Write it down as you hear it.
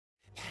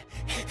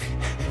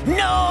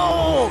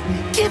No!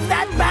 Give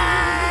that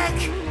back!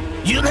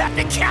 You'll have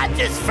to catch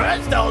us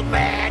first, old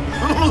man!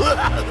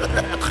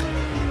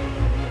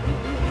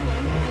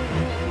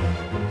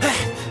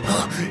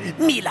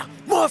 Mila,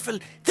 Morphle,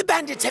 the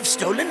bandits have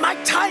stolen my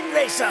time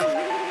racer!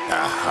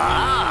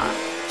 Aha!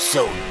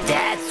 So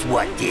that's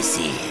what this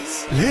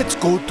is. Let's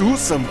go do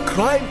some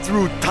crime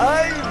through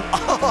time.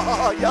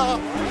 Yeah.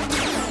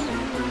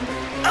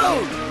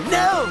 Oh,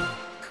 no!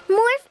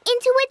 Morph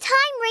into a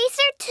time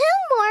racer too,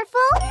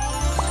 Morphle.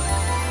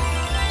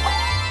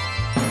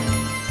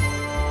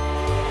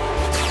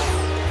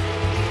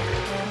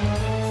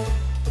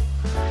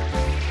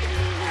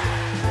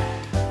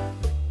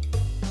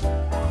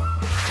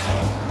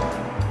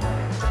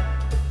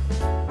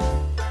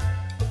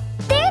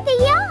 There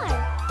they are.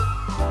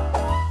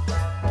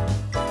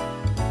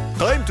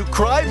 Time to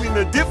crime in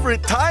a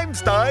different time,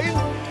 Stein.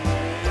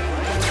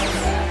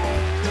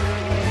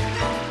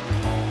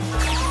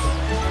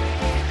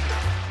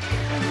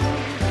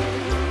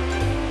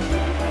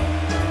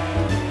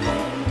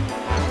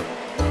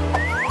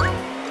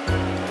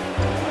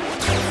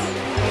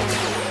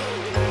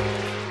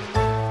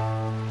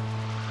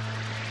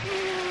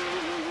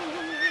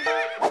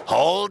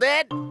 Hold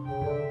it.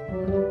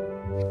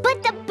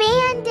 But the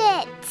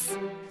bandits!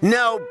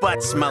 No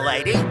buts,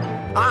 m'lady.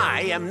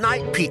 I am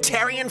Knight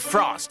Peterian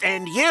Frost,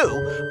 and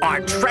you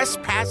are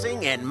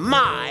trespassing in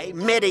my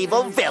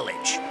medieval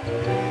village.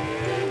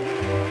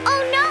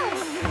 Oh no!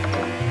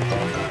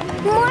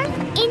 Morph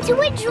into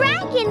a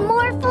dragon,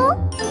 Morphle!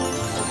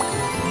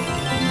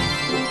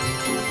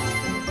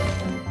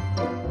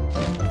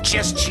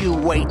 Just you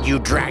wait, you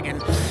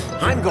dragon.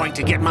 I'm going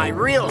to get my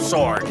real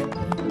sword.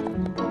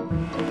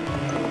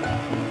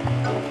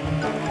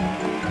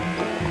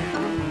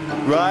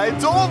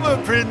 Ride's over,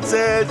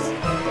 princess.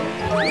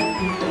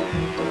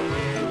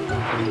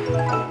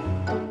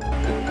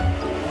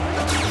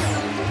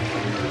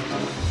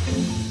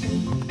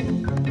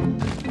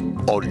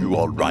 Are you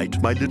all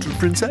right, my little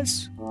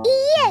princess?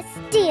 Yes,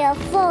 dear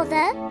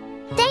father.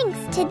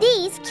 Thanks to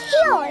these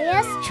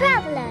curious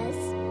travelers.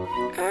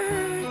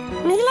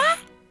 Mila?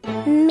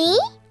 Me?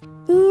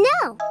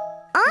 No.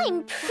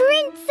 I'm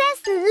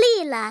Princess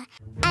Leela,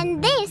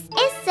 and this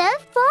is Sir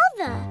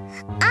Father.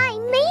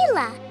 I'm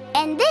Mila,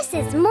 and this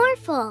is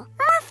Morphle.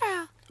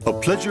 Morphle. A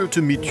pleasure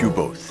to meet you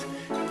both.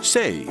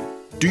 Say,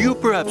 do you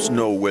perhaps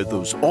know where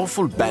those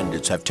awful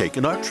bandits have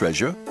taken our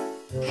treasure?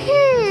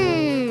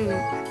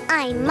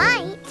 I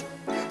might.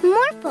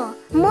 Morphle,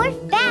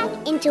 morph back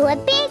into a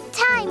big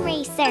time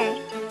racer.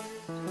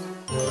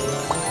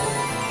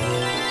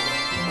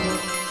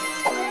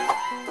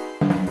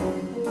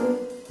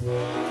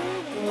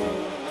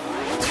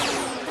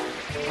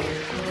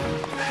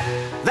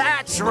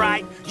 That's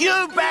right.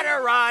 You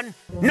better run.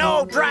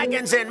 No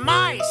dragons in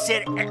my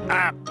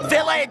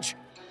village.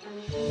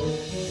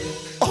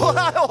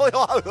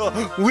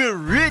 We're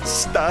rich,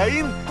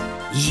 Stein.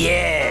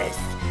 Yes.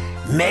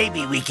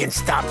 Maybe we can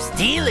stop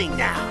stealing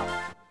now.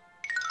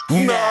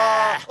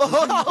 Nah.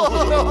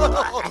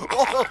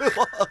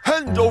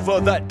 Hand over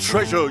that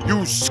treasure,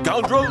 you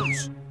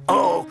scoundrels.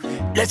 Oh,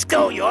 let's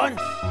go, Yorn.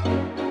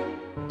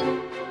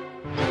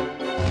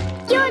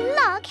 Your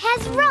luck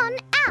has run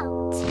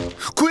out.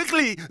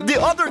 Quickly, the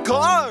other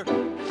car.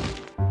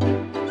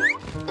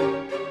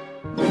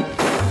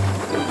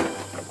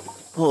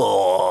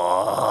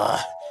 Oh.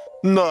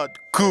 Not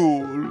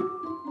cool.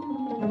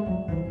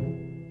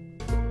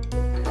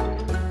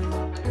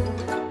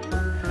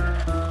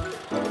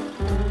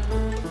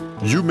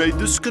 You made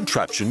this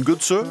contraption,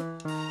 good sir?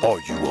 Are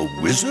you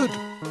a wizard?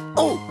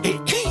 Oh,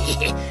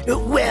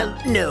 well,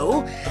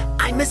 no.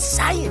 I'm a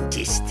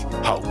scientist.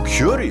 How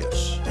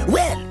curious.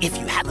 Well, if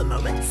you have a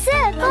moment.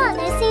 Sir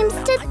Father seems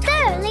to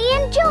thoroughly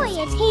enjoy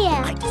it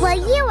here. Well,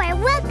 you are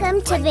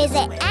welcome to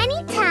visit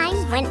anytime,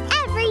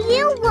 whenever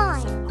you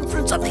want.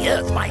 Conference of the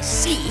Earth by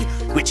sea,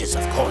 which is,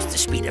 of course, the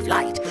speed of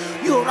light.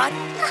 You're right.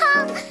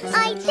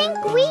 I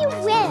think we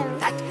will.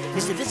 That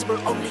is divisible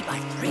only by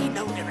 3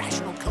 known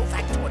irrational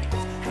cofactorials.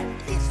 And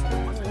this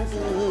was...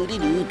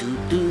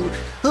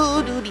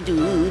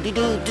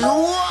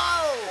 Whoa!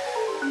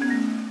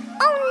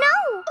 Oh no!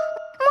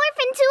 Morph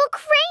into a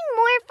crane,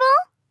 Morphle!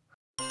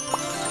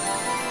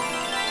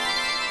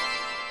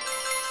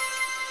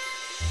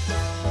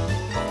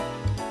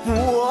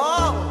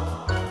 Whoa!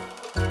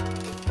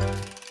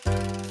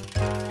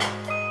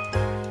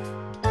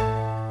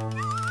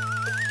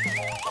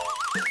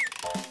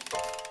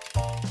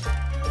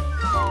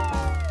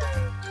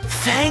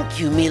 Thank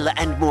you, Mila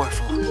and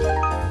Morphle.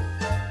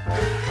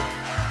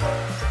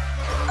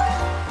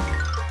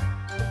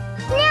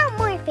 Now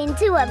morph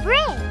into a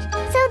bridge,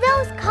 so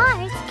those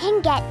cars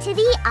can get to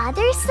the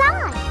other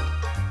side.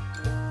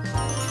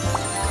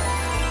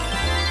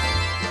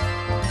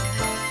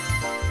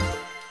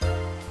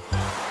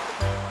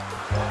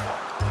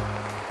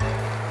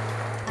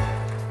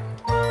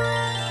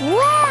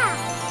 Wow!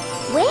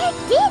 Where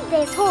did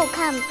this hole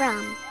come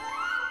from?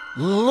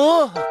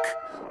 Look!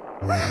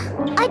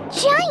 A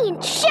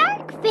giant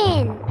shark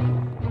fin!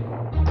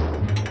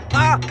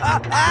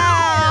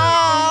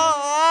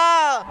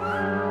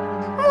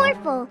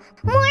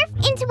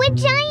 morph into a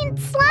giant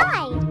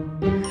slide.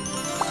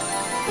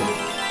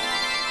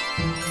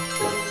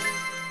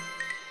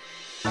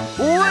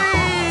 Whee!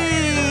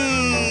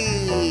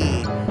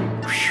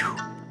 Phew.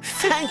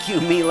 Thank you,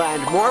 Mila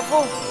and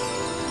Morphle.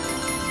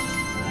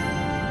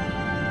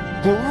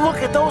 Look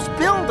at those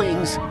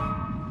buildings.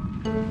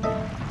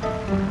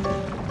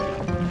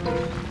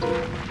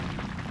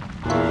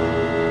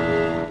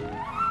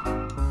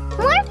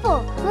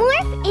 Morphle,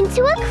 morph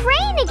into a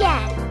crane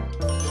again.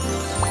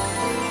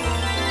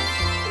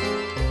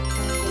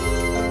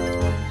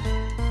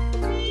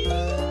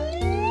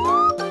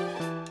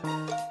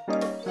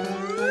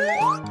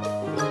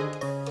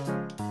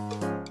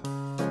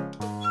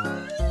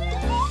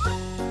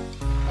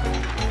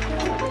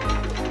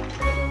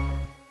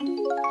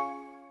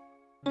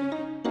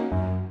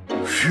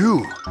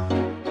 Phew.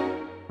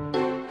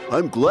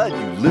 I'm glad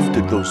you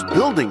lifted those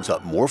buildings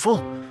up,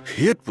 Morphle.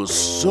 It was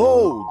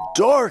so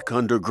dark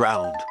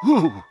underground.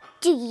 Whew.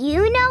 Do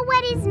you know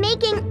what is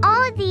making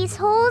all these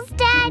holes,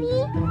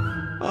 Daddy?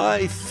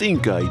 I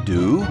think I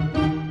do.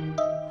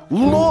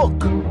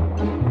 Look!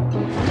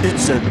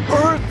 It's an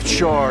earth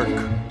shark.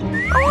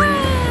 Wow!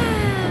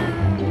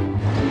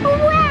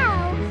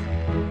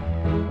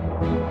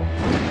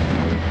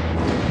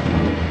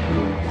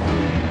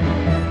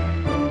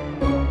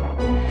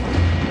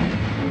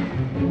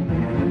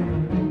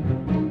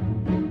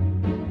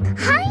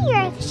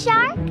 Hi, Earth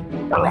Shark.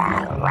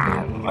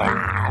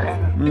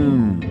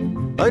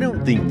 I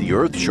don't think the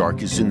earth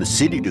shark is in the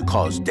city to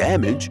cause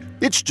damage.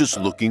 It's just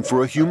looking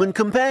for a human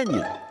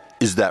companion.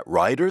 Is that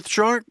right, Earth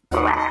Shark?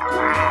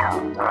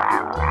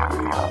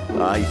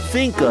 I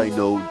think I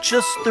know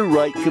just the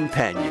right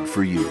companion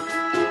for you.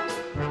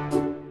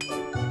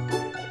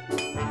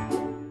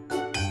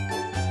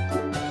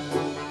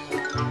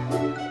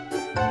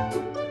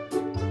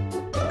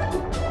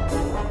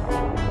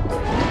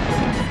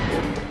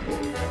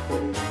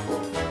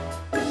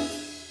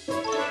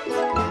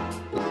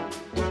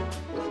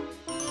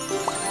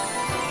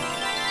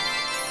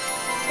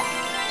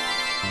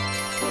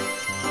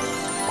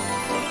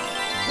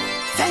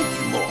 Thank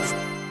you, Morph.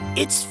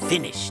 It's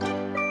finished.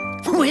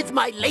 With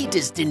my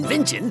latest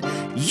invention,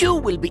 you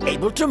will be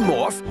able to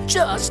morph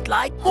just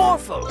like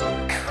Morphle.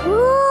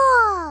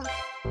 Cool.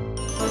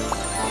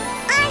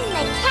 I'm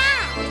the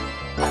cat.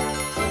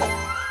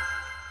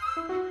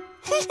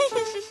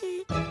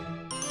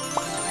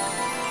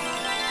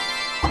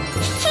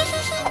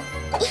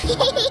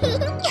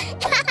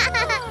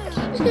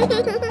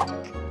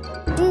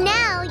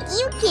 Now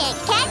you can't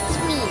catch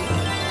me.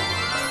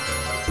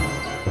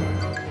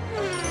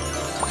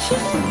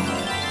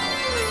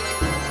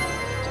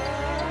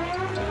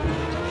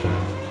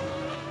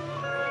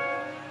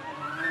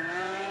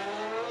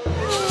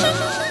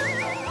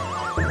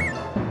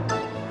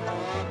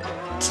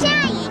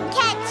 Try and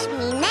catch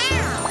me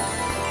now.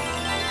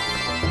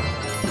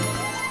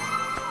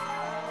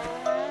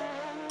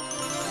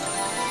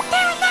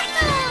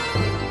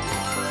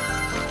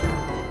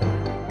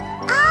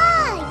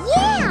 Ah,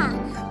 yeah!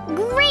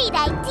 Great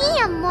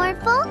idea,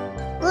 Morphle.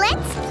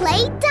 Let's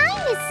play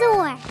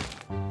Dinosaur.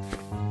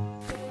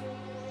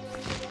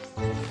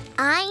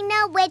 I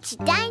know which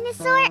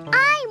dinosaur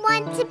I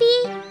want to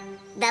be.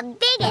 The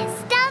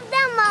biggest of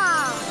them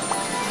all.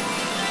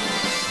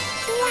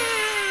 Wow!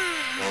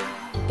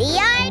 The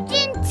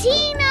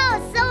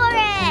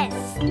Argentinosaurus!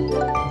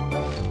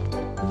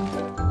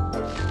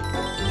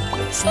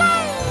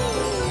 Slay!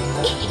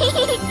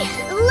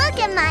 Look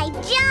at my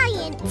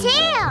giant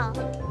tail!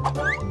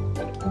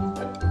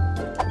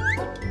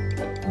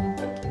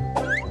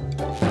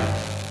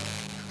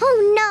 Oh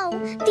no!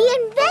 The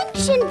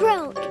invention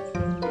broke!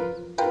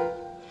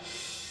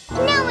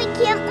 Now I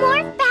can't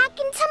morph back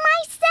into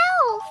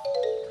myself!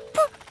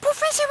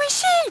 Professor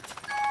Rashid!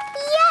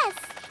 Yes,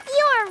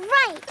 you're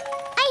right.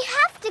 I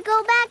have to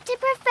go back to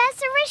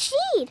Professor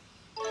Rashid.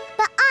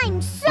 But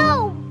I'm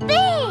so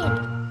big!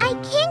 I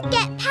can't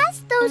get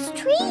past those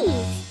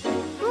trees.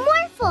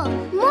 Morphle,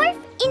 morph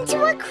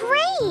into a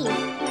crane.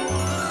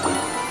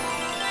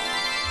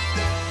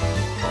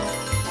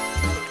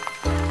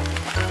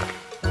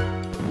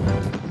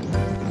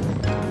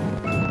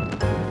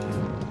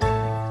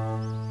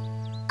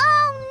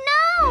 Oh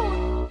no!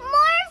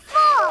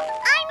 Morphle,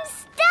 I'm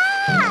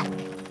stuck!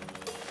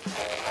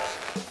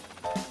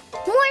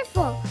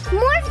 Morphle,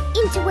 morph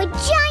into a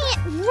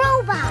giant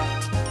robot.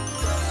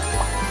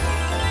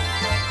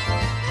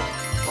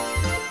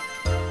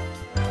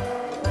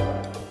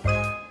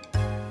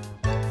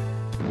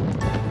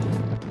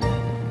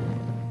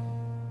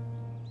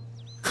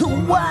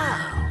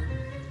 Wow!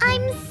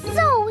 I'm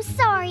so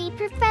sorry,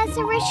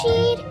 Professor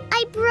Rashid.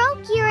 I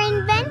broke your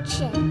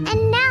invention,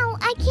 and now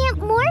I can't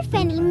morph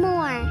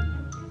anymore.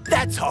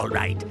 That's all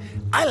right.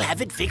 I'll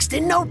have it fixed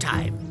in no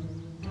time.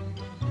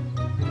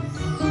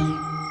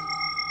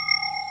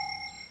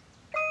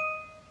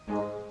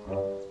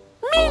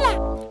 Mila!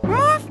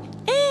 Morph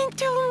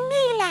into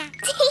Mila!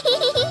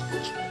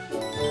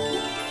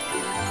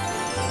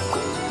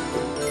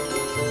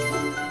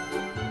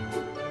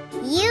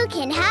 You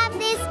can have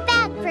this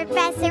back,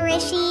 Professor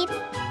Rashid.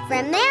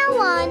 from now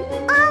on,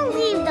 I'll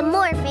leave the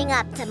morphing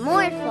up to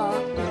Morphle.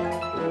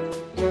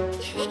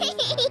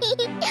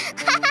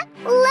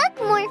 Look,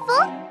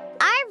 Morphle!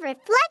 Our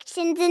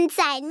reflections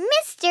inside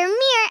Mr.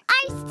 Mirror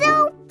are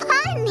so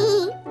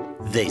funny!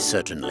 They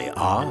certainly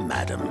are,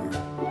 madam.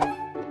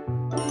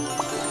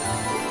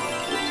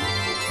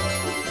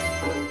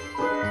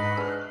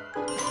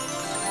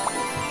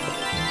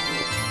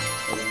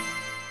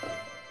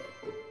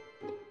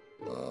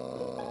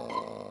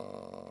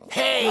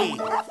 Hey!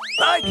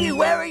 Sparky,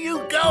 where are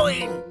you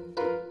going?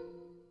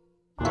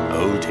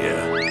 Oh,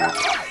 dear.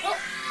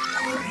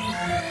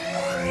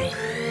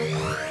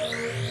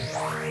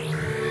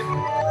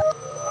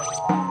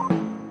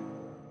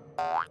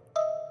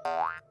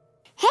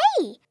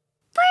 Hey!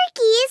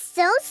 Sparky is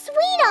so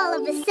sweet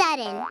all of a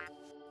sudden.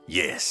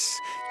 Yes,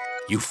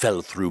 you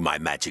fell through my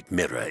magic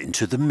mirror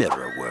into the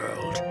mirror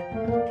world.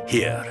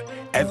 Here,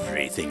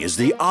 everything is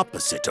the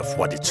opposite of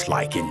what it's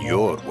like in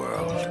your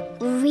world.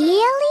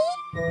 Really?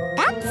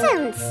 That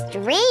sounds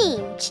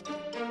strange.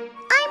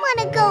 I want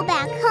to go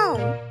back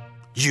home.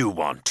 You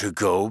want to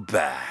go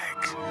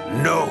back?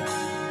 No!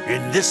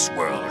 In this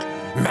world,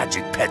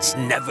 magic pets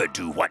never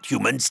do what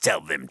humans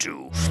tell them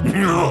to.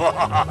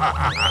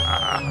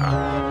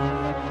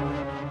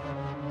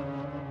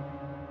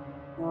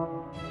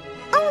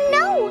 Oh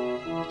no!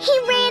 He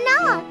ran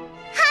off!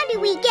 How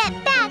do we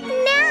get back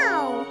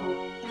now?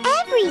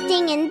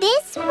 Everything in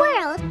this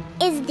world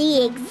is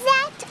the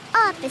exact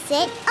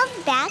opposite of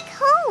back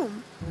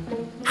home.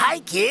 Hi,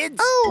 kids.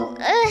 Oh,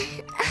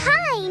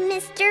 hi,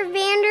 Mr.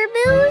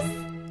 Vanderboos.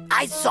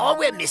 I saw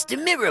where Mr.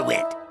 Mirror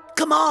went.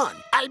 Come on,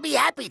 I'll be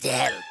happy to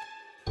help.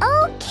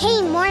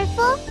 Okay,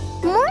 Morphle.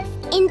 Morph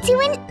into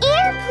an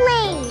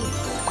airplane.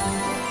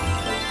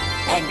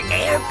 An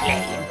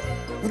airplane?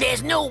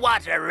 There's no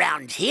water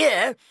around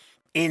here.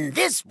 In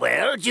this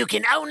world, you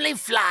can only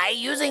fly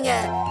using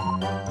a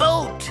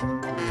boat.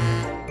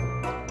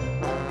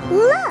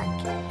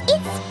 Look,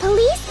 it's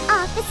Police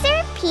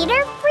Officer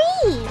Peter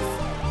Freeze.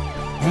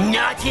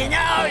 Not in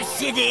our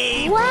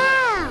city.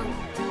 Wow!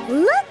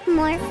 Look,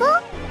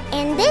 Morphle.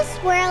 In this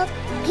world,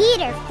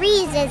 Peter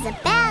Freeze is a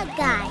bad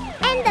guy,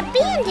 and the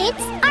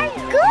bandits are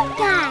good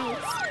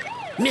guys.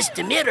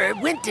 Mr. Mirror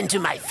went into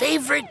my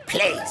favorite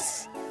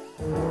place.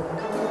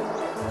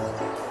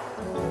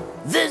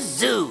 The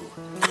zoo.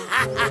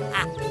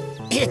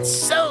 It's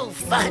so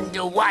fun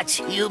to watch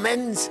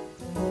humans.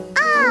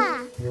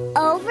 Ah,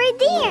 over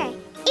there.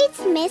 It's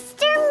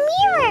Mr.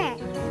 Mirror.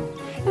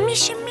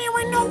 Mr.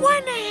 Mirror no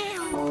wanna help.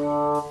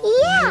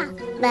 Yeah,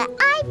 but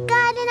I've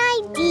got an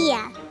idea.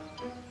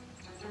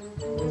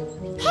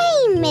 Hey,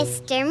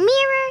 Mr.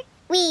 Mirror.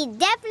 We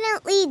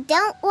definitely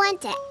don't want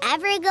to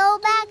ever go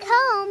back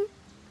home.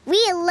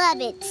 We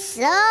love it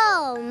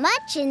so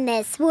much in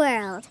this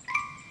world.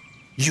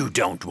 You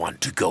don't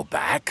want to go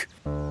back?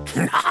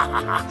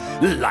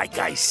 Like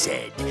I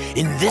said,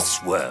 in this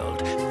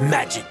world,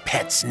 magic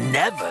pets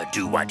never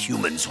do what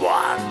humans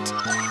want.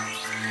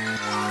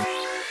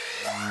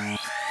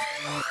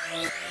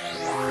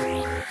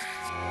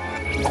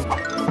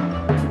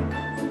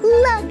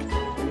 Look,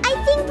 I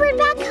think we're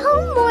back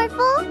home,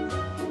 Morphle.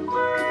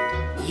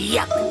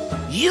 Yup,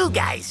 you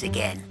guys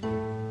again.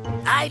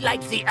 I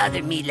liked the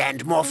other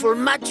Meland Morphle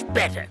much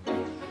better.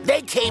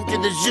 They came to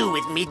the zoo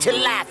with me to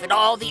laugh at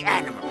all the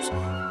animals.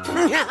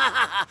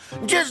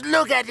 Just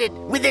look at it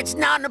with its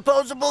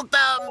non-opposable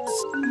thumbs.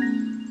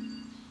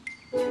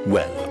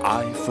 Well,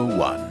 I, for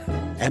one,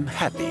 am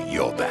happy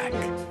you're back.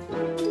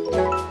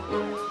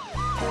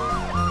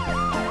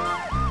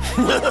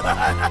 Morphle,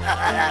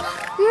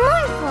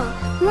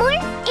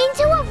 morph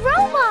into a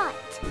robot.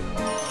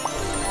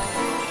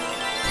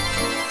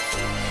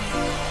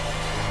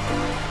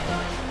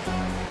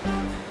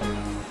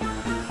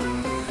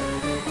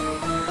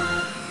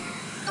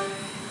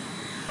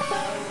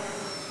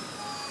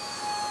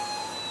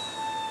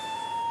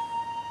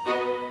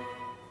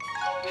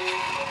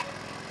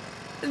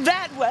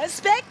 That was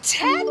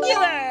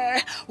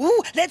spectacular!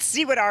 Ooh, let's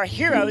see what our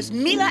heroes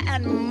Mila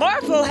and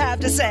Morphle have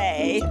to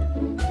say.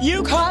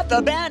 You caught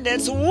the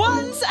bandits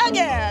once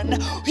again.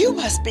 You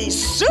must be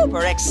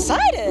super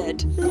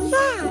excited.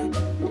 Yeah,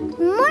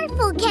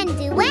 Morphle can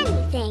do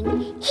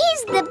anything.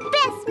 He's the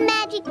best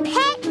magic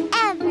pet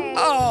ever.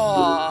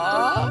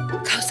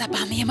 Aww. Close up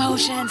on the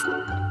emotions.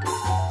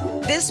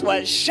 This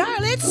was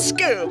Charlotte's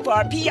Scoop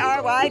for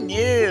PRY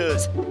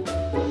News.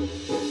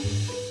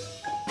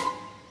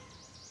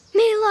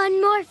 Mila and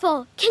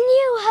Morphle, can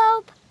you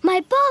help? My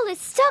ball is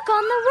stuck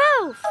on the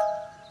roof.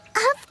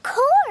 Of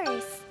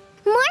course.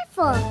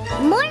 Morphle,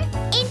 morph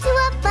into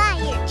a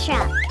fire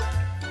truck.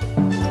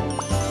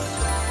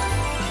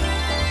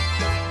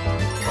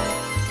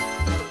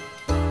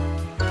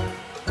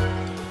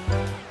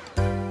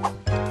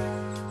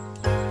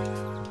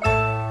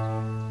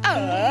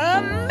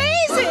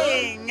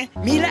 Amazing!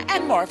 Mila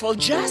and Morphle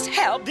just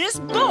helped this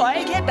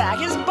boy get back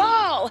his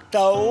ball.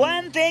 The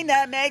one thing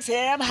that makes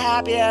him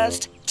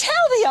happiest.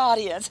 Tell the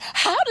audience,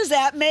 how does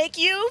that make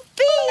you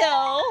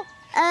feel?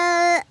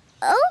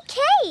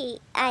 Okay,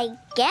 I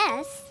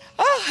guess.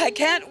 Oh, I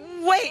can't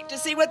wait to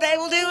see what they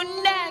will do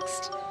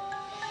next.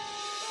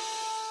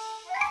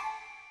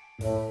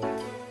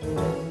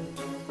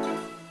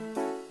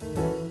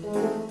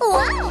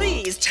 Wow!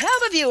 Please tell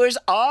the viewers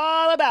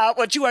all about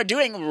what you are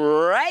doing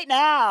right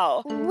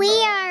now. We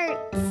are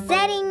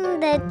setting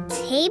the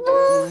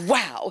table?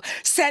 Wow,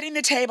 setting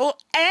the table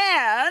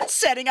and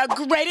setting a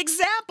great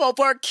example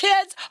for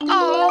kids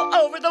all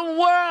over the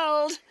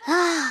world.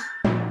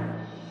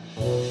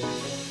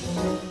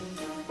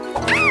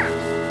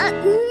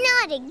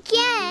 Not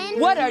again.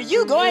 What are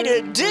you going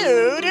to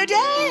do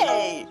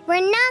today? We're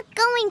not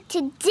going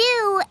to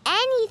do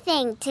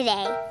anything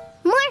today.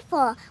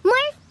 Morphle,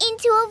 morph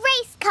into a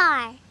race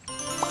car.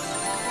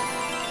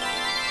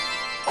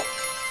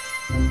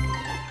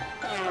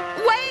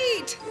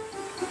 Wait!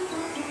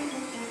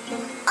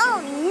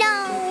 Oh,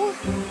 no.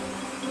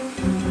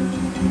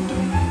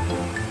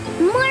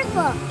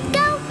 Morphle,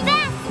 go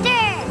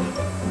faster!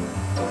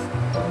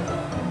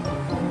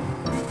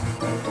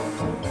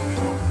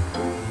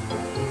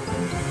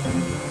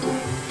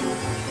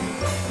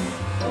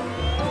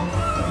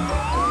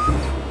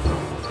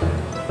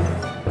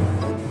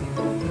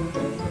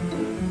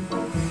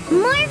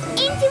 Morph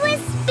into a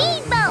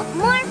speedboat,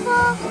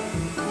 Morphle!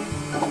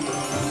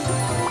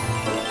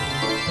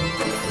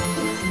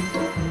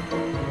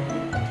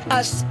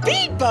 A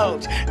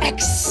speedboat!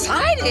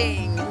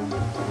 Exciting!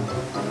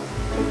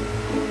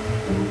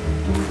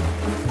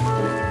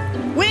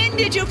 When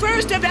did you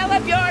first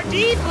develop your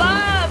deep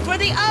love for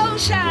the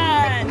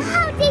ocean?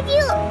 How did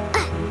you...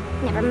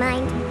 never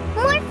mind.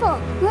 Morphle,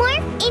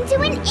 morph into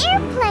an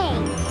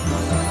airplane.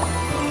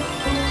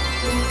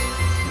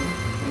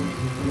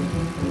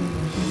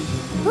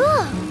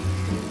 Whew.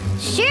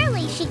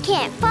 Surely she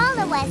can't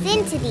follow us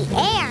into the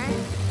air.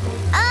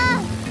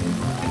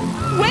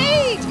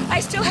 Wait! I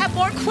still have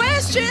more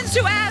questions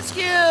to ask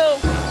you!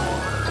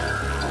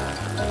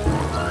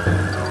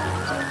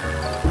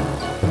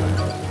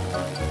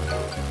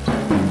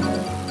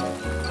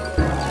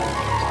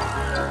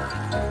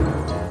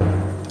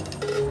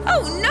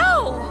 Oh,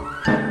 no!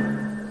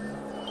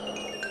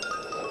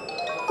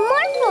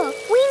 Morphle,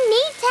 we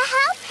need to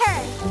help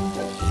her.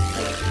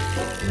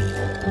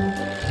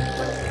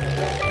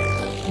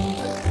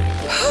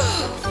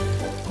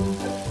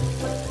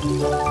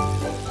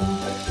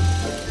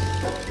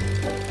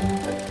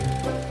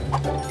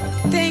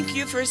 Thank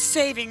you for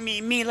saving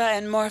me, Mila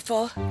and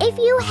Morphle. If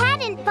you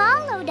hadn't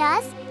followed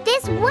us,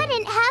 this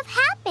wouldn't have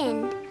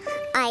happened.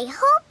 I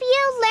hope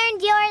you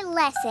learned your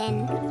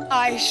lesson.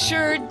 I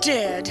sure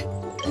did.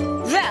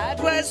 That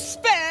was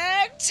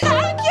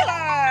spectacular!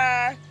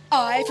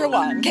 I, for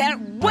one,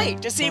 can't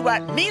wait to see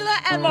what Mila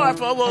and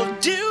Morphle will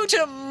do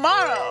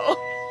tomorrow.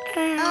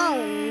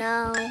 Oh,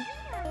 no.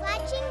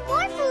 Watching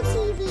Morphle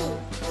TV.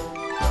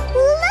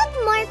 Look,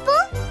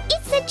 Morphle.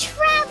 It's a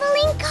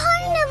traveling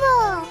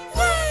carnival.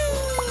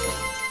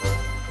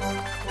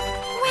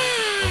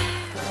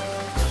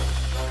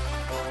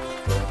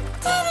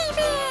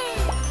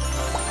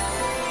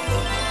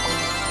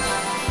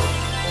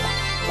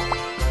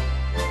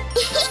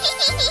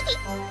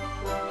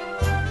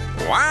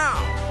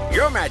 Wow!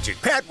 Your magic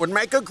pet would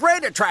make a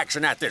great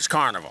attraction at this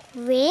carnival.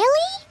 Really?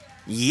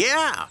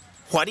 Yeah.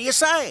 What do you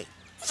say?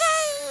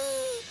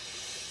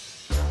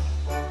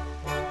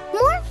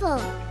 Morphle,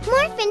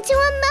 morph into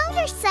a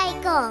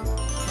motorcycle.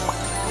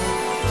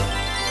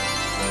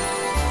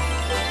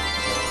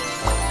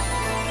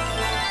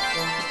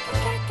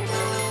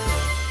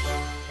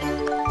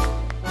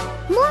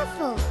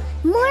 Morphle,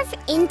 morph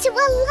into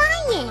a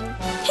lion.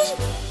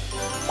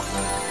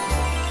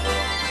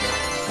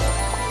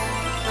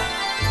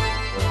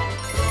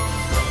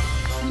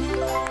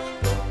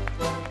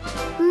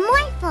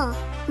 Morphle,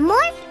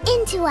 morph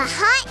into a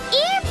hot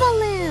air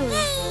balloon.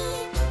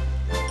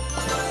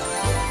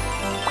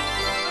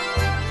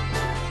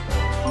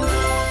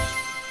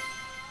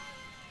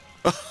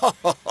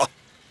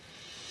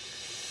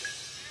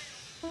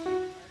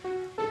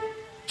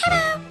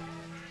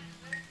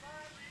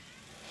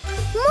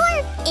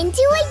 Morph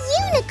into a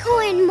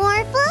unicorn,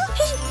 Morphle.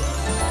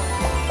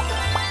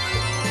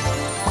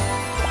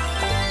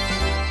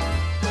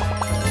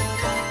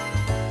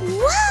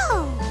 Whoa!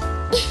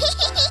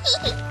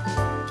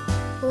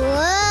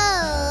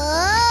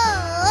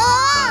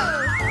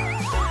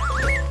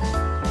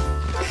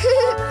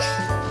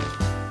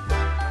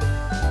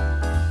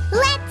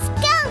 Let's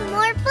go,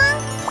 Morphle!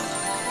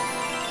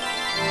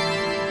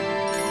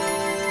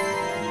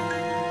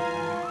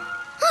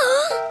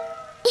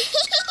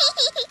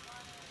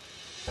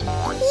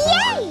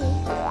 Yay!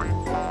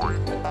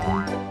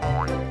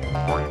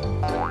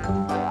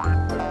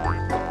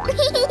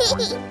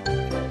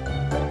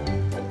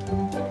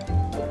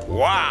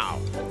 Wow!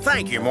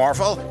 Thank you,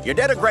 Morphle. You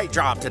did a great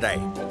job today.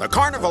 The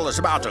carnival is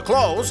about to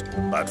close,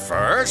 but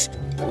first,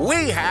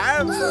 we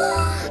have...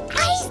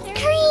 Ice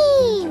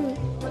cream!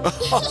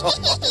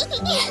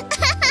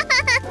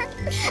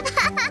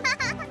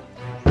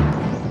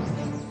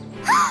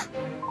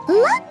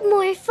 Look,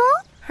 Morphle!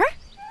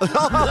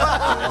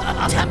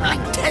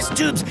 Tumbling test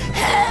tubes,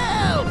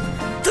 help!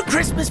 The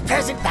Christmas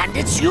present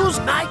bandits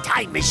used my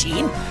time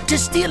machine to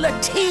steal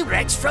a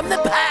T-Rex from the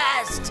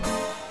past.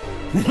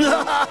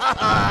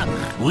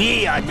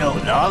 We are no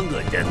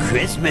longer the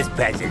Christmas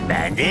present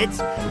bandits.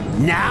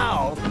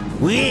 Now,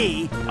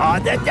 we are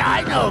the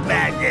Dino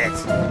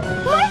Bandits.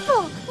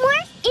 Morphle,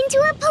 morph into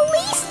a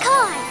police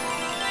car.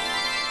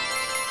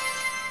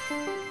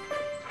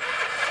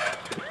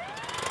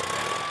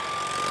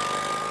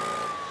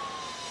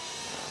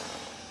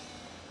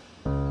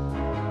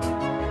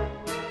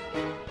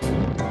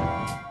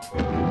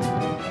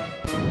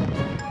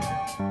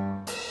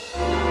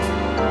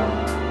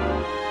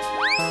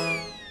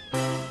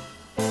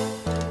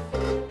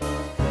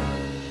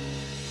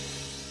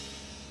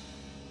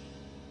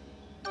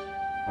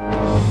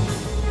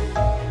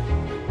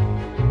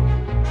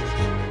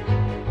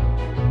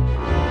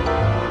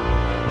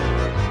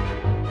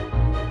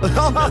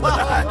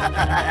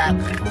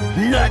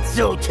 Not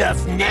so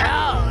tough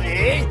now,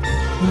 eh?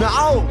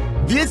 Now,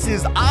 this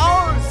is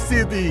our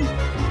city.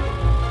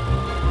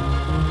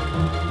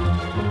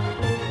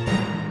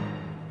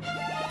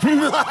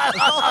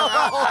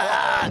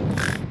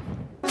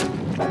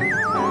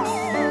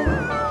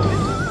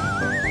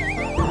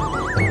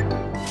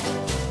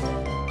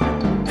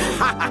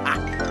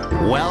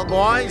 Well,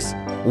 boys,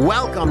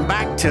 welcome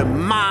back to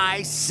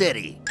my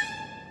city.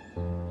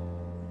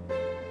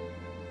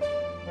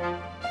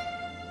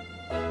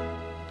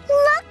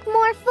 Look,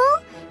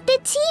 Morphle, the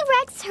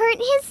T-Rex hurt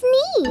his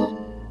knee.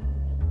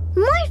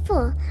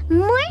 Morphle,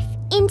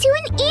 morph into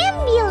an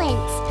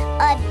ambulance.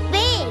 A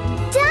big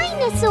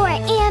dinosaur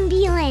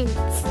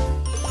ambulance.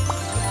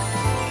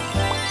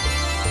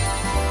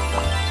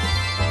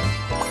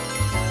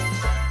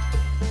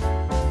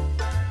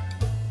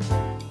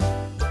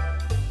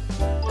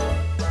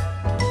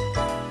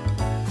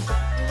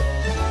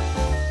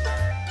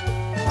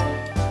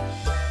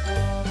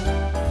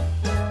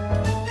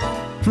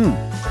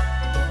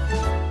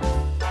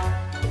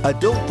 I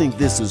don't think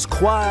this is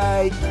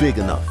quite big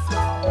enough.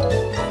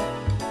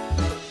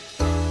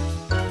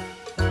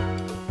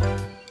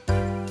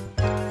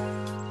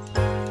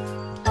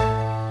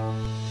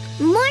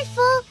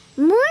 Morphle,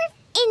 morph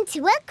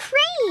into a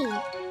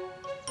crane.